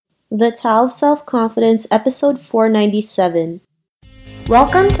The Tao of Self-Confidence, episode 497.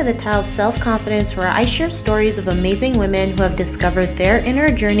 Welcome to the Tao of Self-Confidence, where I share stories of amazing women who have discovered their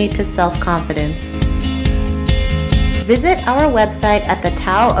inner journey to self-confidence. Visit our website at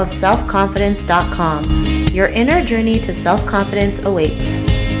thetaoofselfconfidence.com. Your inner journey to self-confidence awaits.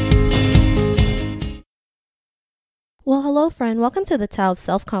 Well, hello, friend. Welcome to the Tao of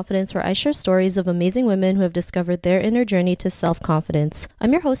Self-Confidence, where I share stories of amazing women who have discovered their inner journey to self-confidence.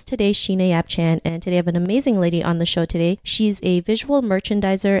 I'm your host today, Sheena Yap Chan, and today I have an amazing lady on the show today. She's a visual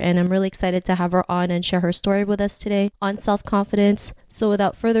merchandiser, and I'm really excited to have her on and share her story with us today on self-confidence. So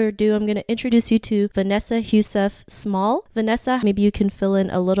without further ado, I'm going to introduce you to Vanessa Youssef Small. Vanessa, maybe you can fill in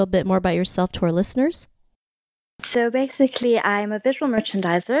a little bit more about yourself to our listeners. So basically, I'm a visual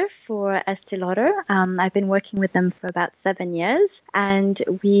merchandiser for Estée Lauder. I've been working with them for about 7 years, and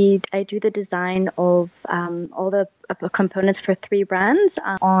I do the design of all the components for 3 brands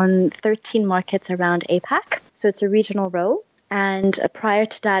on 13 markets around APAC. So it's a regional role. And prior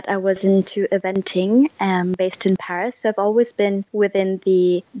to that, I was into eventing based in Paris. So I've always been within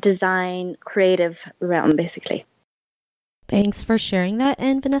the design creative realm, basically. Thanks for sharing that.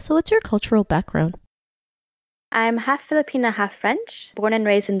 And Vanessa, what's your cultural background? I'm half Filipina, half French, born and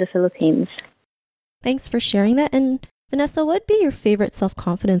raised in the Philippines. Thanks for sharing that. And Vanessa, what would be your favorite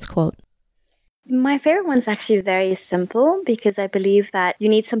self-confidence quote? My favorite one's actually very simple because I believe that you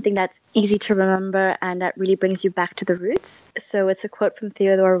need something that's easy to remember and that really brings you back to the roots. So it's a quote from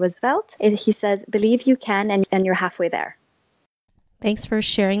Theodore Roosevelt. He says, "Believe you can and you're halfway there." Thanks for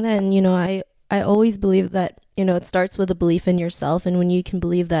sharing that. And, I always believe that, it starts with a belief in yourself. And when you can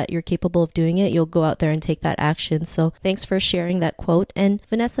believe that you're capable of doing it, you'll go out there and take that action. So thanks for sharing that quote. And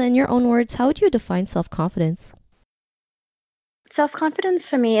Vanessa, in your own words, how would you define self-confidence? Self-confidence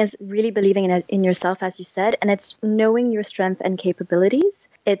for me is really believing in yourself, as you said, and it's knowing your strength and capabilities.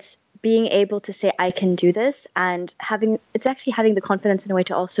 It's being able to say, I can do this, and it's actually having the confidence in a way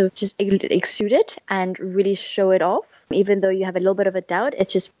to also just exude it and really show it off. Even though you have a little bit of a doubt,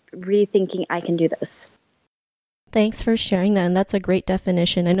 it's just really thinking, I can do this. Thanks for sharing that, and that's a great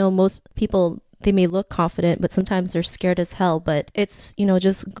definition. I know most people, they may look confident, but sometimes they're scared as hell. But it's,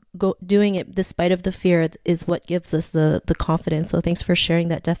 just doing it despite of the fear is what gives us the confidence. So thanks for sharing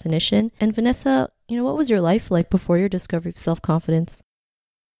that definition. And Vanessa, what was your life like before your discovery of self-confidence?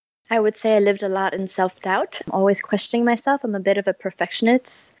 I would say I lived a lot in self-doubt, always questioning myself. I'm a bit of a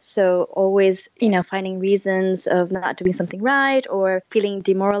perfectionist, so always, finding reasons of not doing something right or feeling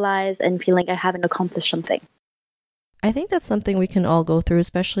demoralized and feeling I haven't accomplished something. I think that's something we can all go through,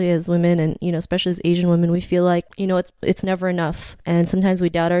 especially as women and, especially as Asian women. We feel like, it's never enough. And sometimes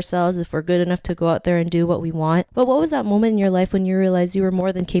we doubt ourselves if we're good enough to go out there and do what we want. But what was that moment in your life when you realized you were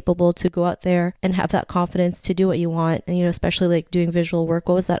more than capable to go out there and have that confidence to do what you want? And, especially like doing visual work.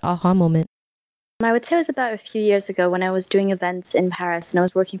 What was that aha moment? I would say it was about a few years ago when I was doing events in Paris and I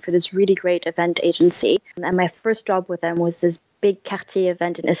was working for this really great event agency. And my first job with them was this big Cartier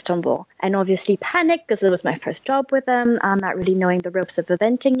event in Istanbul. And obviously panicked because it was my first job with them. I'm not really knowing the ropes of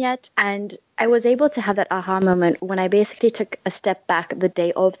eventing yet. And I was able to have that aha moment when I basically took a step back the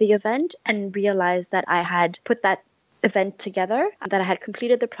day of the event and realized that I had put that event together, that I had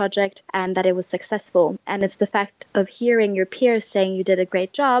completed the project and that it was successful. And it's the fact of hearing your peers saying you did a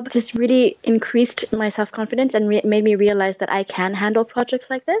great job just really increased my self-confidence and made me realize that I can handle projects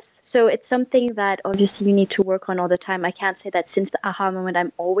like this. So it's something that obviously you need to work on all the time. I can't say that since the aha moment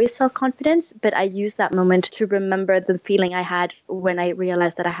I'm always self-confident, but I use that moment to remember the feeling I had when I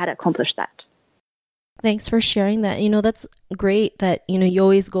realized that I had accomplished that. Thanks for sharing that. That's great that, you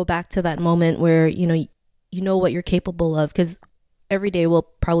always go back to that moment where, you know what you're capable of, because every day we'll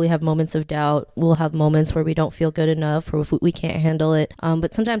probably have moments of doubt. We'll have moments where we don't feel good enough or if we can't handle it.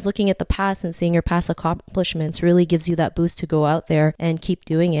 But sometimes looking at the past and seeing your past accomplishments really gives you that boost to go out there and keep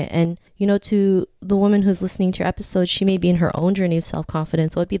doing it. And, to the woman who's listening to your episode, she may be in her own journey of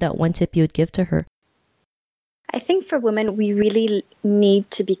self-confidence. What would be that one tip you would give to her? I think for women, we really need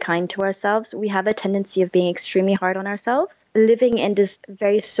to be kind to ourselves. We have a tendency of being extremely hard on ourselves. Living in this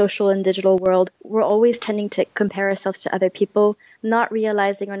very social and digital world, we're always tending to compare ourselves to other people, not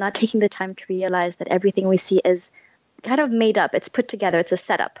realizing or not taking the time to realize that everything we see is kind of made up. It's put together. It's a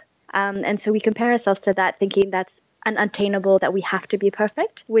setup. And so we compare ourselves to that, thinking that's unattainable, that we have to be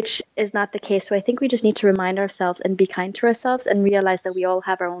perfect, which is not the case. So I think we just need to remind ourselves and be kind to ourselves and realize that we all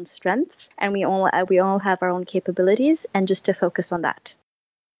have our own strengths and we all have our own capabilities, and just to focus on that.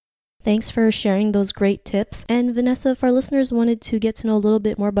 Thanks for sharing those great tips. And Vanessa, if our listeners wanted to get to know a little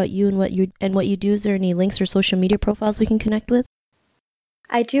bit more about you and what you do, is there any links or social media profiles we can connect with?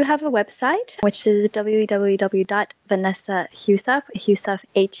 I do have a website, which is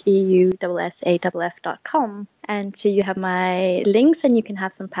www.vanessaheussaff.com. And so you have my links and you can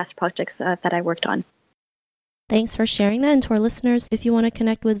have some past projects that I worked on. Thanks for sharing that. And to our listeners, if you want to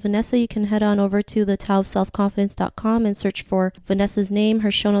connect with Vanessa, you can head on over to thetaoofselfconfidence.com and search for Vanessa's name.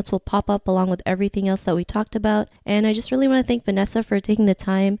 Her show notes will pop up along with everything else that we talked about. And I just really want to thank Vanessa for taking the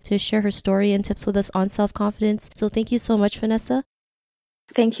time to share her story and tips with us on self-confidence. So thank you so much, Vanessa.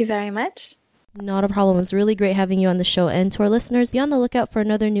 Thank you very much. Not a problem. It's really great having you on the show. And to our listeners, be on the lookout for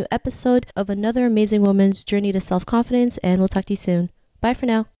another new episode of another amazing woman's journey to self-confidence. And we'll talk to you soon. Bye for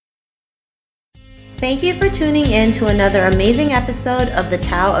now. Thank you for tuning in to another amazing episode of The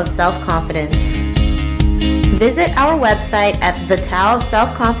Tao of Self-Confidence. Visit our website at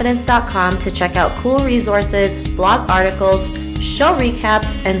thetaoofselfconfidence.com to check out cool resources, blog articles, show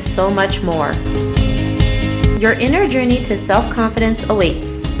recaps, and so much more. Your inner journey to self-confidence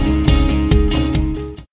awaits.